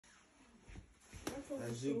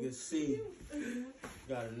As you can see,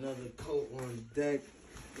 got another coat on deck.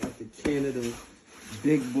 Got the Canada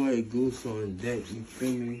big boy Goose on deck, you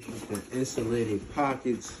feel me? With the insulated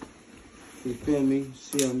pockets, you feel me?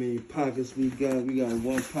 See how many pockets we got? We got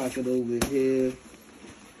one pocket over here.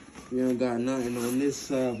 We don't got nothing on this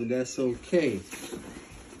side, but that's okay.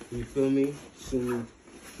 You feel me? So you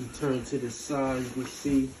turn to the side, you can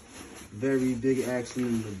see very big action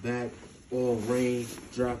in the back. All rain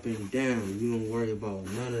dropping down. You don't worry about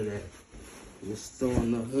none of that. Just throw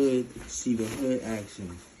on the hood, see the hood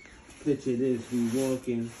action. Picture this, we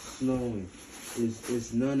walking, snowing.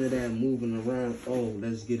 It's none of that moving around. Oh,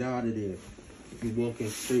 let's get out of there. We walking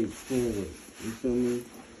straight forward. You feel me?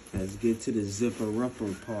 Let's get to the zipper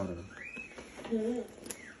upper part of it.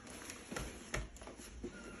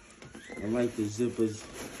 I like the zippers.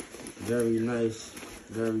 Very nice,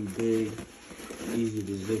 very big, easy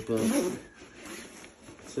to zip up.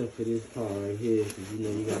 Except for this part right here, because you know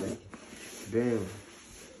you gotta, bam,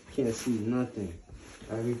 can't see nothing.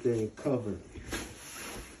 Everything covered.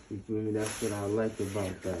 You feel me? That's what I like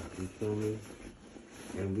about that. You feel me?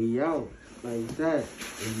 And we out like that.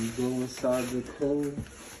 And you go inside the cold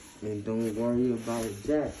and don't worry about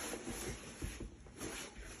jack.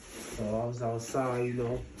 So I was outside, you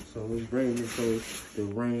know, so it's raining, so the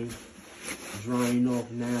rain drying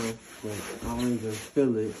off now, but I don't even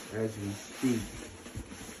feel it as we speak.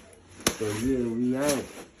 So yeah, we out.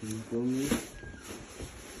 You feel me?